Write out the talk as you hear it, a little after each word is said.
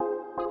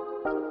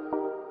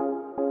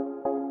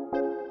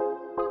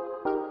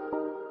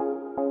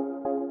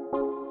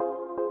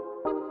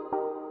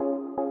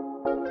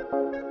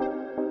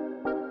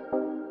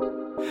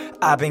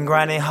I've been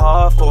grinding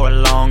hard for a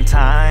long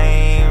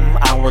time.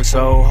 I work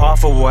so hard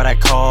for what I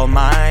call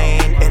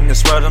mine. In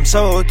this world I'm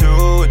so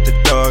through with the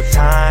dark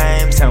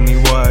times. Tell me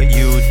what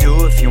you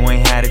do if you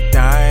ain't had a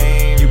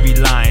dime. You be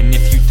lying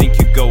if you think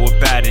you go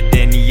about it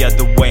any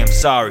other way. I'm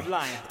sorry,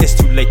 it's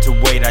too late to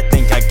wait. I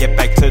think I get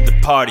back to the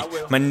party.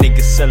 My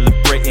niggas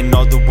celebrating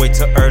all the way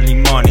till early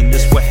morning.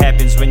 This what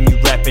happens when you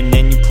rapping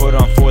and you put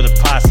on for the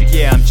posse.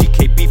 Yeah, I'm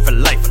GKB for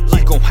life.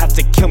 You gon' have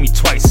to kill me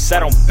twice.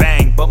 I don't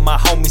bang, but my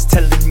homies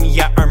telling me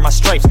I earned my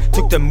stripes.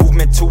 Took the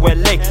movement to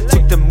LA,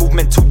 took the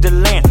movement to the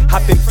land.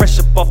 Hopping fresh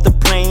up off the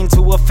plane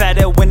to a fat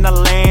L when I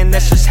land.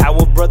 That's just how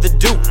a brother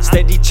do.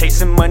 Steady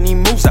chasing money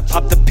moves. I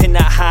pop the pin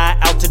at high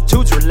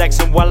altitudes,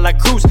 relaxing while I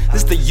cruise.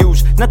 This the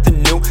huge,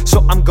 nothing new.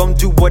 So I'm gon'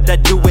 do what I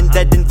do, and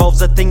that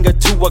involves a thing or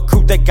two. A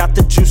crew that got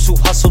the juice who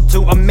hustle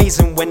too.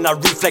 Amazing when I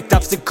reflect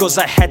obstacles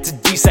I had to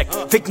dissect.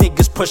 Fake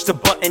niggas push the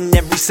button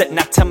and reset.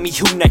 Now tell me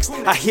who next.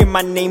 I hear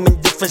my name in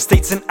different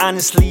states and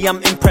honestly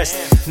I'm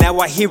impressed. Now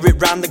I hear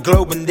it round the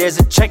globe and there's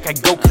a check I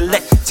go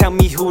collect. Tell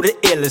me who the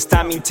illest,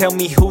 I mean tell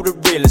me who the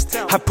realest.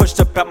 I pushed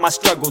up at my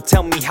struggle,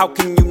 tell me how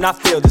can you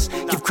not feel this?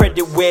 Give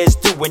credit where it's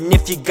due, and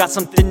if you got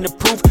something to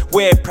prove,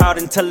 wear it proud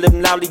and tell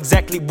them loud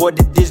exactly what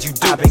it is you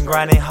do. I've been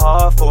grinding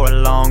hard for a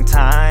long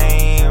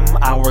time.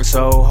 I work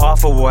so hard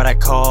for what I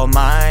call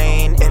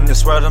mine. In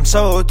this world I'm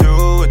so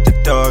through with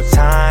the dark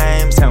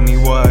times. Tell me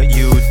what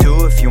you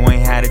do if you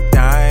ain't had a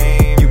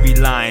dime. You be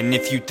lying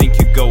if you think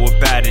you go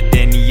about it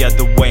any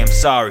other way. I'm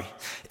sorry,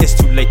 it's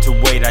too late to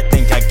wait. I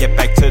think I get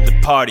back to the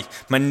party.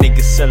 My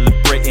niggas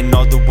celebrating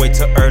all the way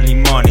till early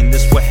morning.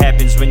 This what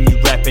happens when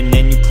you rapping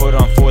and you put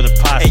on for the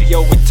posse. Hey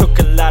yo, it took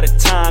a lot of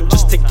time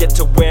just to get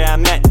to where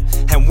I'm at.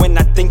 And when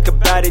I think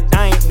about it,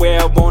 I ain't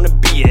where I wanna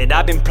be at.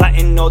 I've been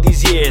plotting all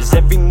these years.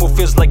 Every move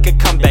feels like a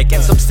comeback,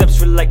 and some steps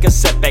feel like a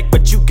setback.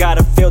 But you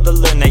gotta fail to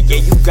learn that. Yeah,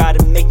 you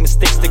gotta make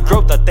mistakes to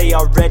grow. Thought they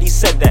already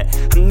said that.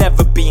 I'm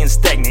never being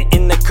stagnant.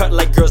 In the cut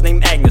like girls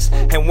named Agnes.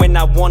 And when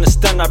I wanna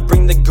stun, I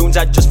bring the goons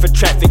out just for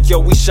traffic. Yo,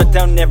 we shut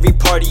down every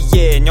party,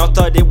 yeah. And y'all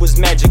thought it was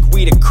magic.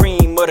 We the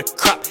cream of the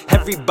crop.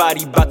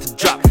 Everybody about to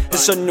drop.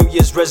 It's a New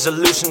Year's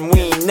resolution. We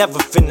ain't never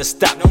finna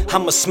stop.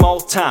 I'm a small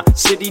time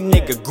city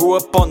nigga. Grew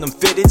up on them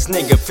fitteds,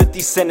 nigga. 50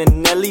 Cent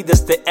and Nelly,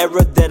 that's the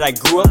era that I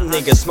grew up,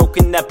 nigga.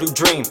 Smoking that blue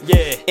dream,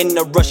 yeah. In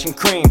the Russian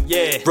cream,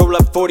 yeah. Roll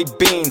up 40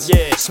 beans,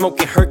 yeah.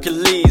 Smoking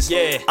Hercules,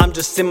 yeah. I'm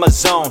just in my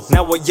zone.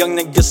 Now a young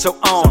nigga so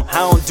on. I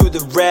don't do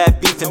the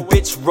rap beefing,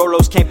 bitch.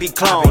 RoLoS can't be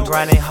cloned. I've been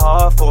grinding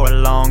hard for a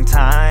long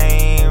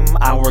time.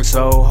 I work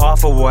so hard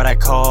for what I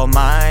call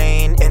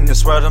mine. In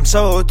this world I'm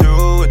so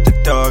through with the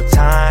dark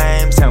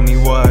times. Tell me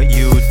what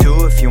you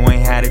do if you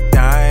ain't had a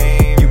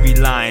dime. You be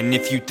lying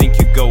if you think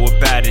you go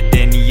about it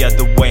any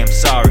other way. I'm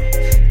sorry,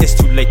 it's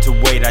too late to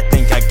wait. I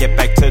think I get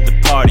back to the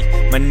party.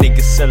 My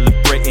niggas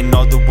celebrating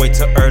all the way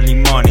till early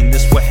morning.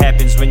 This